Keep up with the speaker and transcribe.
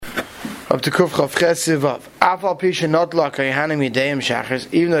Up to Kuf Chav Chesivav. Afal Pisha not la Kayahanim Yedayim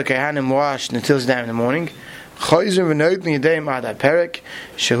Shachars, even though Kayahanim washed until it's down in the morning. Chayzim v'noitni Yedayim Ad HaPerek,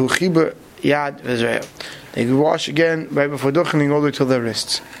 Shehu Chiber Yad V'Israel. They could wash again right before duchening all the way till their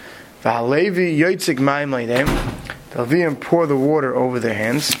wrists. V'Halevi Yoitzik Mayim L'Yedayim. The Leviim pour the water over their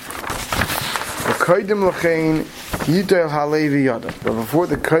hands. V'Koydim L'chein Yitel Halevi Yadav. But before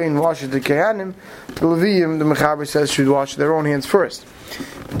the Kohen washes the Kayahanim, the Leviim, the Mechaber says, should wash their own hands first.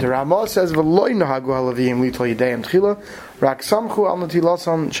 The Ramah says, "V'loy nahagu haLeviim litol yedayim tchila, rak samchu al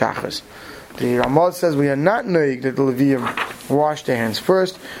natilasan shachas." The Ramah says we are not noig that the Leviim wash their hands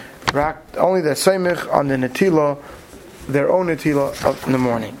first, only the seimich on the natila, their own natila in the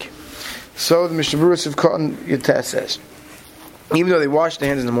morning. So the Mishnah Berurah of Cotton Yiteh says, even though they wash their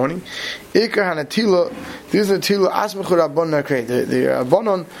hands in the morning, Ikar hanatila, this is natila asmachu Rabban nakrei. The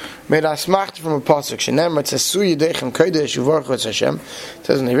Rabbanon made asmacht from a pasuk. Shenemar it says, "Su yedechem kodesh uvarchu es Hashem." It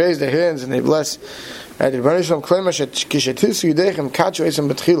says when they raise their hands and they bless. Right? The Rebbeinu Shalom claims kishetisu yedechem kachu esam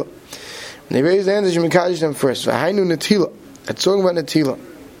betchila. When they raise their hands, they should mekadosh them first. V'hainu natila. That's talking about natila.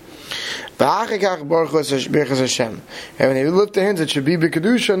 And when they lift their hands, it should be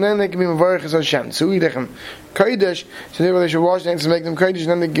b'kedusha, and then they can be mevarech es Hashem. So they should wash their hands to make them kodesh, and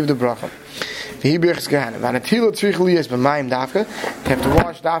then they give the bracha. They have to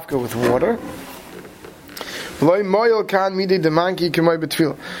wash dafka with water.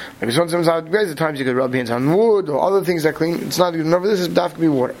 Because sometimes at times you could rub hands on wood or other things that clean. It's not good enough. This is dafka be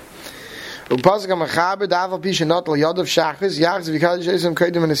water. It says the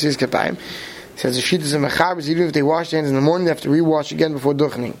shittas and mechabers, even if they wash their hands in the morning, they have to rewash again before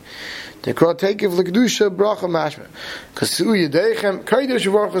duchening. The Krotekif l'kedusha bracha mashma, because the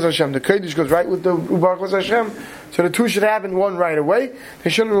kodesh goes right with the ubarachas Hashem. So the two should happen one right away. They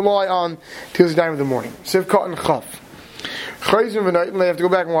shouldn't rely on till it's time of the morning. Sivkot and chaf. They have to go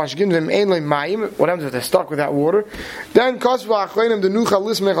back and wash again. What happens if they're stuck without water? Then they can be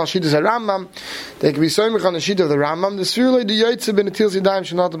soymich on the sheet of the Rambam. The Sfirlei the Yotzei ben Atil Zidayim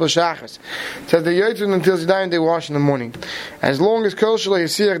shenat b'shachas. It says the Yotzei ben Atil Zidayim they wash in the morning. As long as kol shalei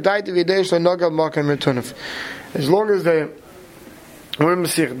yisirach daitav yidei shalei nogal makan retunif. As long as they were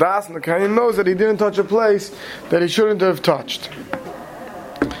mesich das and the Kohen knows that he didn't touch a place that he shouldn't have touched.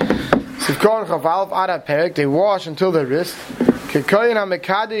 They wash until their wrist. Like a Kohen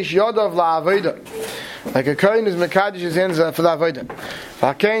is mekadosh his hands for the avodah.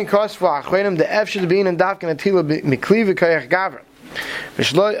 The F should be in dafka natila mikli v'kayach gavra.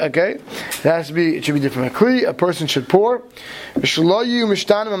 Okay, it should be different. A person should pour. The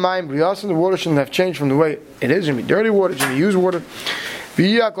water shouldn't have changed from the way it is. It should be dirty water. It should be used water.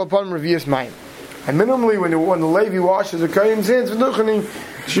 And minimally, when the Levi washes the Kohen's hands for duchening,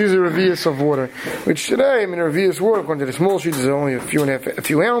 it's usually a revius of water. Which today, a revius water, according to the small sheets, is only a few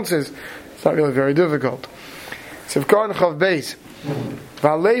ounces. It's not really very difficult. Sivkar Chav Beis.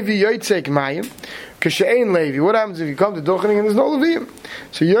 V'Levi Yotzek Mayim. K'she'ein Levi. What happens if you come to duchening and there's no Leviim?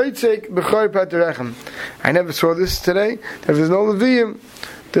 So Yotzek b'choy paterechem. I never saw this today. If there's no Leviim,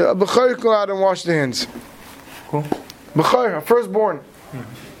 the b'choy go out and wash their hands. Cool. B'choy, a firstborn.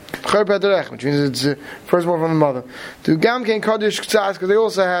 Which means it's firstborn from the mother. To Gam Ken Kaddish Ktsas, because they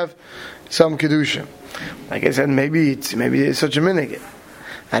also have some kedusha. Like I said, maybe it's such a minig.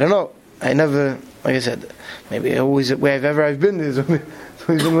 I don't know. I never, like I said, maybe always wherever I've been there's always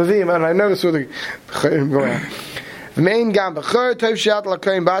been Leviim, and I never saw the Chayim go out. The main Gam Bechor Tov Shiat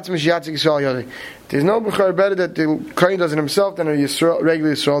LaKoyin Batzim Shiatzik Yisrael Yodi. There's no Bechor better that the Kohen does it himself than a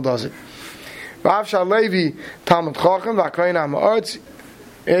regular Yisrael does it. V'Av Shal Levi Talmud Chacham VaKoyin HaMa'artz.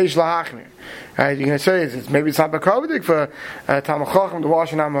 Right, you're going to say maybe it's not Bakovidik for Talmud Chacham to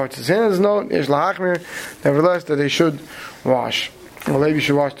wash in Amortz's hands. No, Ish Lahachmir. Nevertheless, that they should wash. Well, Levi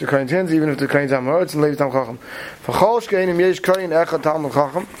should wash the Kohen's hands, even if the Kohen's Amortz and Levi Talmud Chacham. For Chol Shkeinim Yesh Kohen Echad Talmud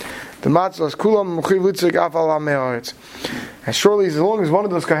Chacham, the Matzlas Kulam Mechiv Litzik Afal HaMe'aretz. And surely, as long as one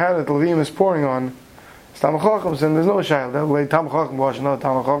of those Kohen that the Leviim is pouring on, it's Talmud Chacham, then there's no child. That way, Talmud Chacham wash another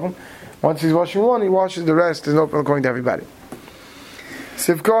Talmud Chacham. Once he's washing one, he washes the rest. There's no problem according to everybody.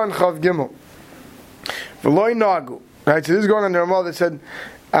 Sivkar and Chav Gimel. V'loy nagu. Right, so this is going on the Ramah that said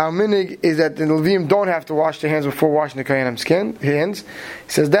our minig is that the Leviim don't have to wash their hands before washing the Kohen's hands. He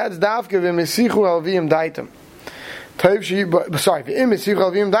says that's dafka v'mesichu al Leviim daitam. Sorry, v'mesichu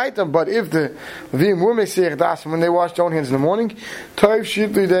al Leviim daitam. But if the Leviim were mesich das when they wash their own hands in the morning, toiv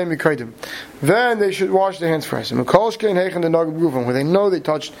shitli day mikaidim. Then they should wash their hands first. And Mekol shkein heichen the nagab gufam, where they know they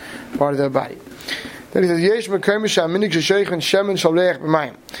touched part of their body. Then he says, Yesh mekaymish minig shesheich and shemen shal reich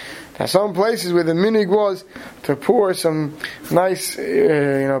b'mayim. There are some places where the minig was to pour some nice,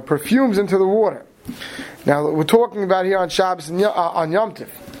 perfumes into the water. Now we're talking about here on Shabbos and on Yom Tov.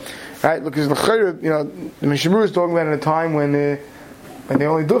 right? Because the Mishnah is talking about at a time when they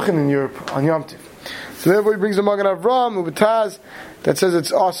only duchen in Europe on Yom Tov. So therefore he brings the Magen Avram Ubataz that says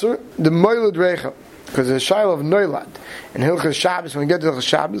it's also the Moilud Recha, because there's a Shiloh of Noilad in Hilchas Shabbos. When we get to Hilchas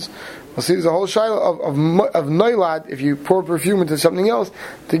Shabbos, we'll see there's a whole Shiloh of Noilad if you pour perfume into something else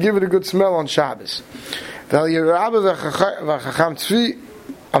to give it a good smell on Shabbos. They say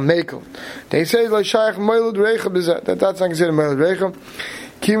like Shaykh Moilud Recha that's not considered Moilud Recha.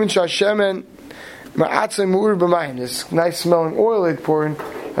 Kimin Shashemen Ma'atzei Mu'ur B'mayim. This nice smelling oil they pour in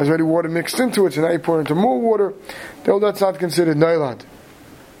has already water mixed into it, so now you pour into more water. Though that's not considered Noilad.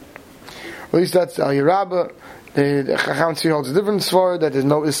 At least that's Al Yerabah. The Chacham Tzvi holds a different svar that there's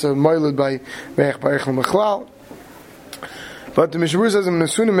no Issa Moilud by Me'ech Ba'echel Mechlal. But the Mishnah says in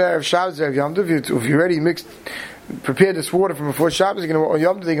Nesunim Erev Shabbos Erev Yom Tov, if you already prepared this water from before Shabbos, you can on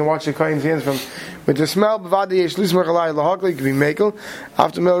Yom Tov they can wash the kohen's hands from with the smell. B'vadi yesh lismach alai lahakli, it can be mekel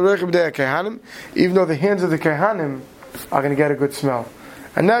after mel rechib b'dei kehanim, even though the hands of the kehanim are going to get a good smell.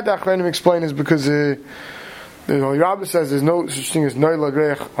 And that the Achronim explain is because the Rabbi says there's no such thing as noilad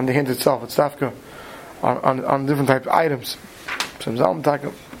reich on the hand itself. It's dafka on different types of items. Some zalm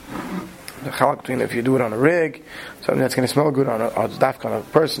takel. The chalak between if you do it on a rig, something that's going to smell good on dafka on a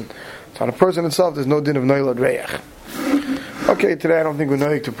person. So on a person itself, there's no din of noilad reich. Okay, today I don't think we're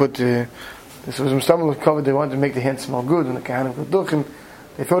noig to put. This was some stomach covered. They wanted to make the hand smell good when the kahanim got duchen.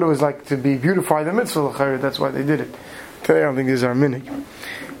 They thought it was like to be beautify the mitzvah. That's why they did it. Today I don't think this is our minig.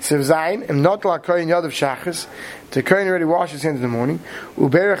 Siv Zayin, and not like kohen yadav shachas. The kohen already washed his hands in the morning.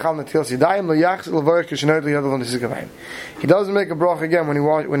 Uberech al natil sidayim lo yachs levarech kishenot liyadav on the. He doesn't make a brach again when he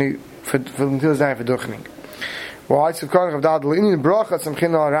for natil sidayim for duchening. Well, I said, "Karach of Dadal in bracha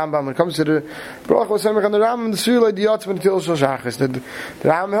samchin al Rambam." When it comes to the bracha, was samich on the Rambam the sirlei diyatz ben natil shel shachas. The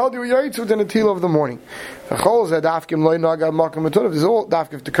Rambam held you yaitz with the natil of the morning. The chol said dafkim loy naga makam matunav. This is all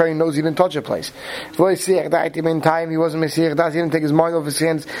dafkim if the kohen knows he didn't touch a place. If loy siach da'atim in time he wasn't mesiach das. He didn't take his mind off his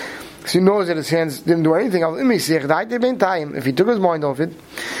hands. So he knows that his hands didn't do anything. If he took his mind off it,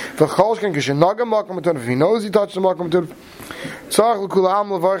 if he knows he touched the makam matunav,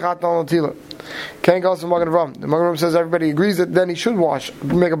 can't go to Magen Avram. The Magen Avram says everybody agrees that then he should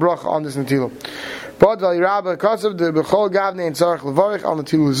make a bracha on this natila. But Rabbi Kasav the Bechol Gavne and Tzarech Levarich on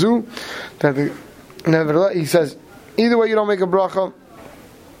natila zu. That he says either way you don't make a bracha.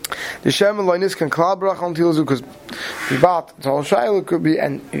 The Shem and Loinis can klal bracha on natila zu because the bat the whole shayla could be,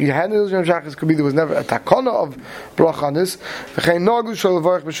 and if you had the Yom Shachas could be there was never a takana of bracha on this. V'chein nagu shel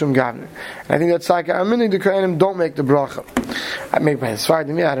Levarich b'Shem Gavne. And I think that's like a minute the kohenim don't make the bracha. I make by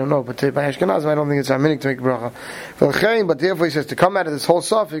Sfardim, I don't know, but by Ashkenazim, I don't think it's a minute to make bracha. But therefore he says to come out of this whole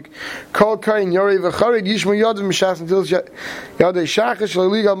suffix, Kol Kain Yori v'Charid Yishma Yodim Mishas until Yadei Shachash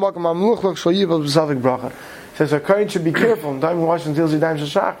Shaligal Makam Amluch Lach Shalival B'Safik bracha. Says a Kain should be careful. Time he washes until Zidayim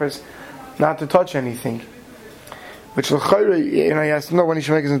Shachas, not to touch anything. Which l'chayre, he has to know when he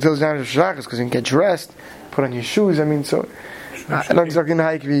should make his until Zidayim Shachas because he can get dressed, put on your shoes. I mean, so. I don't exactly know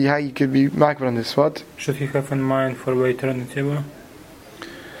how you could be makbar on this. What? Should he have in mind for waiter on the table?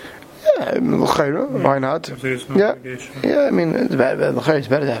 Yeah, why not? Yeah, I mean, it's better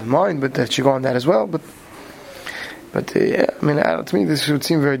to have in mind, but that should go on that as well. But yeah, I mean, to me, this would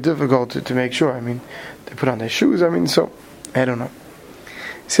seem very difficult to make sure. I mean, they put on their shoes. I mean, so I don't know.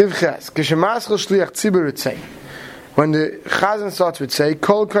 When the Chazan starts with say,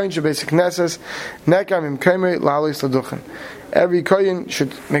 Kol Kohen Shebesik Knesses, Nekam Im Kemer La'alis LaDuchen. Every Kohen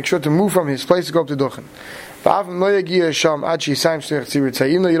should make sure to move from his place to go up to Duchen.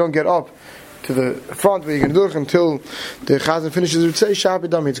 Even though you don't get up to the front where you can do it until the Chazan finishes Ritzei,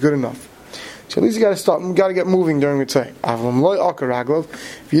 Shabbat it's good enough. So at least you got to stop. You got to get moving during Ritzei.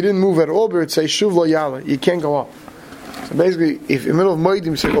 If you didn't move at all, Ritzei Shuv Lo Yala, you can't go up. So basically, if in the middle of Moedim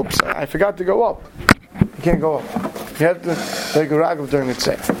you say, "Oops, I forgot to go up," you can't go up. You have to take a raglav during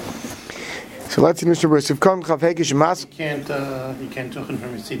Ritzei. So let's see, Mr. Bruce. If come Chavhekish Mas, you can't tuchen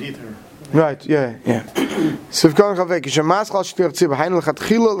from his seat either. Right, yeah. So if come Chavhekish Mas, Chal Shliach Tzibur, Hainu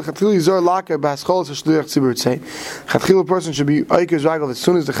Lechatchila Yizor Laker B'Haschol Shliach Tzibur Tzei. Chatchila person should be Oikez Raglav as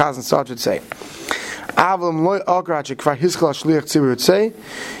soon as the Chazan starts with Tzei. Avlam Loi Alkarach Kvar Hischal Shliach Tzibur Tzei.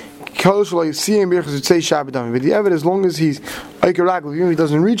 But the evidence, as long as he's Oikez even if he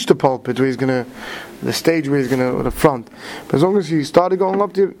doesn't reach the pulpit where he's gonna, the stage where he's gonna, or the front, but as long as he started going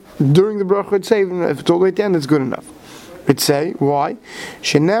up there during the bracha, it's safe. If it's all the way at the end, it's good enough. It's say why?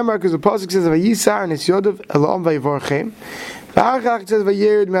 Shenemar, because the pasuk says, "Vayisar and it's yodav elam vayvorchem." It says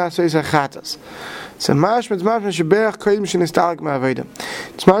Vayered Ma'aseh Chatas. So mashma sheberach kodim shenistalik ma'avoda.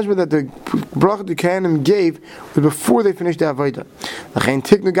 It's mashma that the bracha the Kohanim gave was before they finished the avoda. Lachein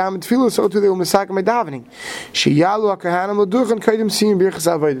tiknu gam tefillah, so too they will misakem by davening. Sheyalu ha'kohanim l'duchen kodim siyum birchas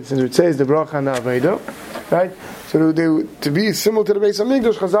avoda. Since it says the bracha and the avoda, right? So they, to be similar to the Beis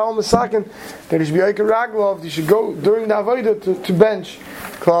Hamikdash, Chazal misaken that you should be Eiker Raglov. You should go during the avoda to bench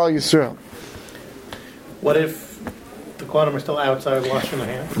Klal Yisrael. What if the Kohanim are still outside washing their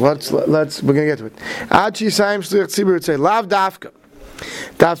hands? We're gonna get to it. Achi Saim Shliach Tzibur would say Lav Dafka.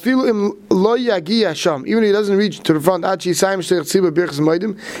 Tafilu im lo yagi Hashem. Even if he doesn't reach to the front, Achi Saim Shliach Tzibur Birchas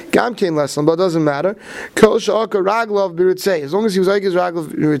Moedim Gam Kein Lesson, but it doesn't matter. Kol Sha'aka Raglov Biritzei. As long as he was like his Raglov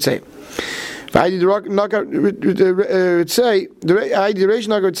Biritzei. V'aydi the Naka would say the Reish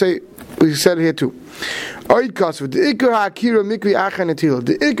Naka would say we said it here too. Oid Kasvu the Ikar Hakira Mikri Achan Atil.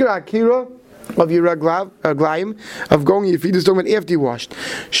 The Ikar Hakira of your raglayim, of going your feet is talking about after you washed.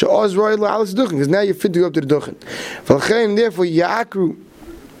 She'oz royal alas duchen, because now you're fit to go up to the duchen. V'alchein therefore yakru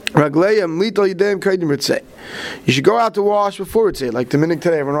raglayim litol yidayim kaidim ritzei. You should go out to wash before ritzei, like the minute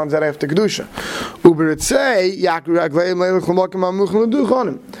today everyone runs out after kedusha. Uber ritzei yakru raglayim leilach l'mokim ha'muchan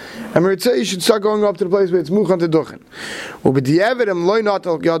l'duchanim. And ritzei you should start going up to the place where it's muchan to duchen. Uber di'evid am loy not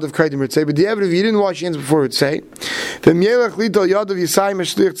al yad of kaidim ritzei, but di'evid if you didn't wash your hands before ritzei, then mielach litol yad of yisayim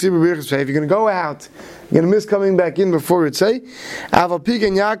ha'shliach tzibur birchas. If you're going to go out, you're going to miss coming back in before ritzei. Aval pig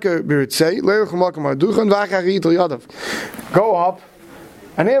and yakar b'ritzei leilach l'mokim ha'duchan v'achar litol yadav. Go up.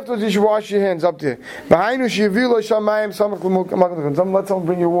 And afterwards you should wash your hands up there. Let's someone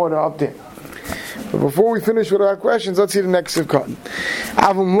bring your water up there. But before we finish with our questions, let's see the next sivkot.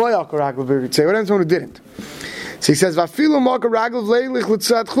 What else one who didn't? So he says, even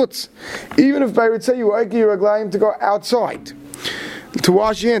if by Ritzei you are raglayim to go outside to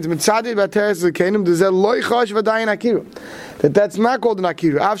wash your hands, that's not called an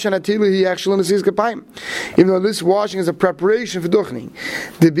akira. He actually even though this washing is a preparation for duchening.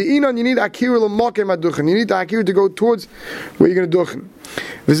 The be'inon you need akira l'mokem aduchen. You need the akira to go towards where you're going to duchen.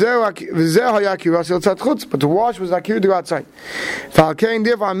 But to wash was akira to go outside.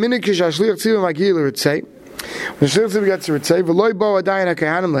 When the shliach tzibur gets to Ritzei, v'loi bo adayin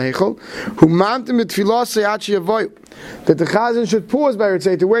ha'kohanim lehechol, who mantim mit tfilasei ad she'yavoyu, that the chazan should pause by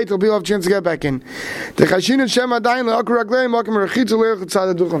Ritzei to wait till people have a chance to get back in. The chashin Shem adayin le'akar ragleim makim rechitzu le'ech l'tzad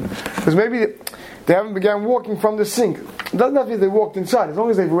ha'duchen. Because maybe they haven't begun walking from the sink. It doesn't have to be they walked inside. As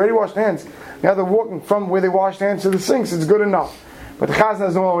long as they've already washed hands, now they're walking from where they washed hands to the sinks, it's good enough. But the chazan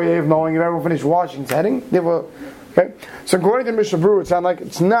has no way of knowing if everyone finished washing, it's heading. They were. Okay, so according to Mishnah Berurah, it sounds like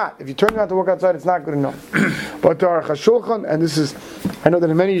it's not. If you turn around to walk outside, it's not good enough. But the Aruch HaShulchan, and this is, I know that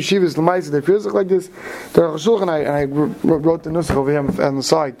in many yeshivas, Lamaisa, they feel like this. The Aruch HaShulchan, I wrote the nusach over here on the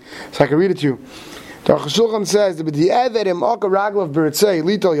side, so I can read it to you. The Aruch HaShulchan says that the Eved Aka Raglav B'Ritzei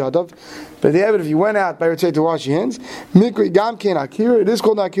Litol Yadav, but the Eved, if you went out by Ritzei to wash your hands, Mikri Gam Kein Akira, it is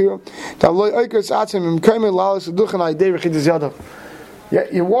called Akira. Ta'loi Oikers Atzim Mkayme Lalas Aduchan Aidei Rechidus Yadav. Yeah,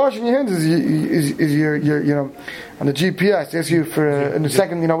 you're washing your hands is your on the GPS. Asks you for in the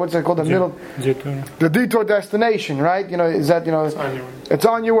second, what's that called, the middle, the detour destination, right? Is that it's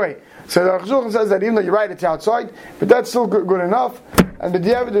on your way. So the Aruch HaShulchan says that even though you're right, it's outside, but that's still good enough. And the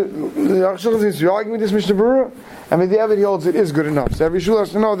Aruch HaShulchan seems to be arguing with this Mishnah Berurah, and the Aruch holds it is good enough. So every shul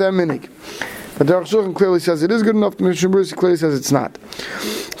has to know their minig. But the Aruch HaShulchan clearly says it is good enough. The Mishnah Berurah clearly says it's not.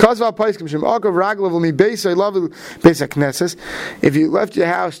 If you left your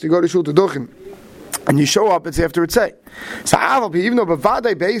house to go to shul to duchen, and you show up, it's after Ritzei. So even though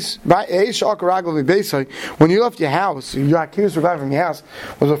when you left your house, your akira from your house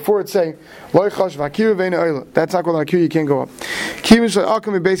was before Ritzei. That's not called an akira. You can't go up. Since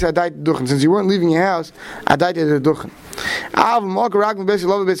you weren't leaving your house, I died at the duchen.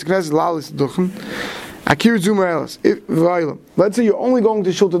 Let's say you're only going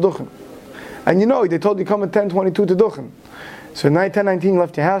to shul to duchen, and they told you come at 10:22 to duchen. So 10:19 you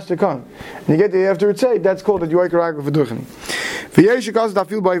left your house to come, and you get there after it's say that's called that you like a for duchen.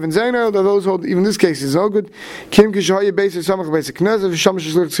 Those hold even this case is no good. Unless you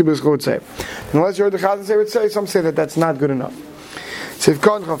heard the chazan say Ritzei, some say that that's not good enough.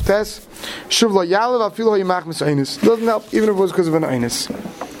 Doesn't help even if it was because of an einus.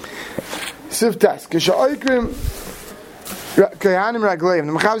 Siv test. The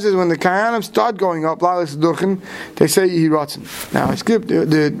Mechaber says when the Kohanim start going up, they say Yehiratzen. Now I skipped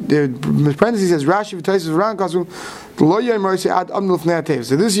the parenthesis says Rashi v'Taisus v'Ran Kasu lo Yemar ad Amnul Fnei.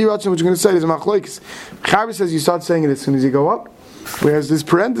 So this Yehiratzen, which you're going to say is a machlokes. Mechaber says you start saying it as soon as you go up, whereas this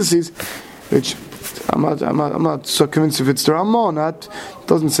parenthesis, which I'm not so convinced if it's the Ramah or not. It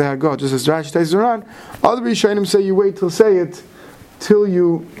doesn't say Hagah, just as Rashi takes it around. Other Rishonim say you wait till say it till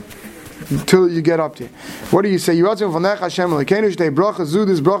you get up to it. What do you say? You Hashem Elokeinu shtei bracha zu,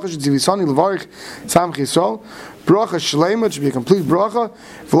 this bracha should be visani levarich Samch Yisrael. Bracha shleima, it should be a complete bracha.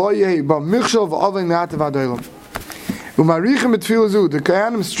 V'lo yehi ba michshel v'avei na'atav adoilam. Umarichem et tefillah zu, the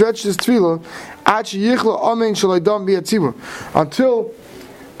Kohanim stretch this tefillah ad sheyichlo amen shalaydam bi'atzibur, until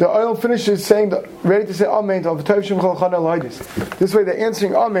the oil finishes saying, ready to say amen to Avtov Shem Chol Chana L'Haydis. This way they're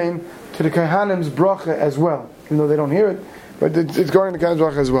answering amen to the Kohanim's bracha as well, even though they don't hear it, but it's going to the Kohanim's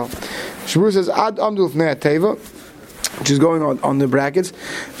bracha as well. Shabur says ad amdu l'fnei teva, which is going on the brackets.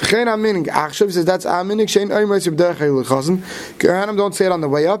 V'chein aminik achshav says that's aminik shein oimer b'derech ha'il l'chazen. Kohanim don't say it on the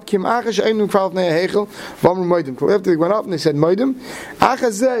way up. Kim achash einu k'val l'fnei ha'hechel v'amru moedim. After they went up and they said moedim,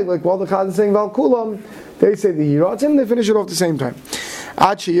 achazeh, like while the chazan is saying val kulam, they say the yiratzim, they finish it off at the same time.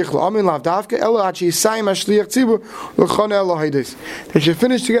 They should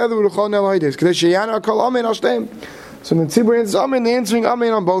finish together with L'chon El Haydis. So the tzibur answers amen, they're answering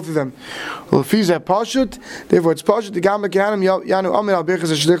amen on both of them. Therefore it's pashut, the Gam Kohanim yanu amen al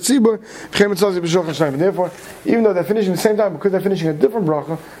birchas hashliach tzibur, v'chem etzaz b'shulchan shnayim. Therefore, even though they're finishing at the same time, because they're finishing a different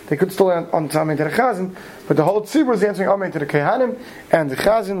bracha, they could still on amen to the chazan, but the whole tzibur is answering amen to the Kohanim, and the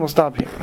chazan will stop here.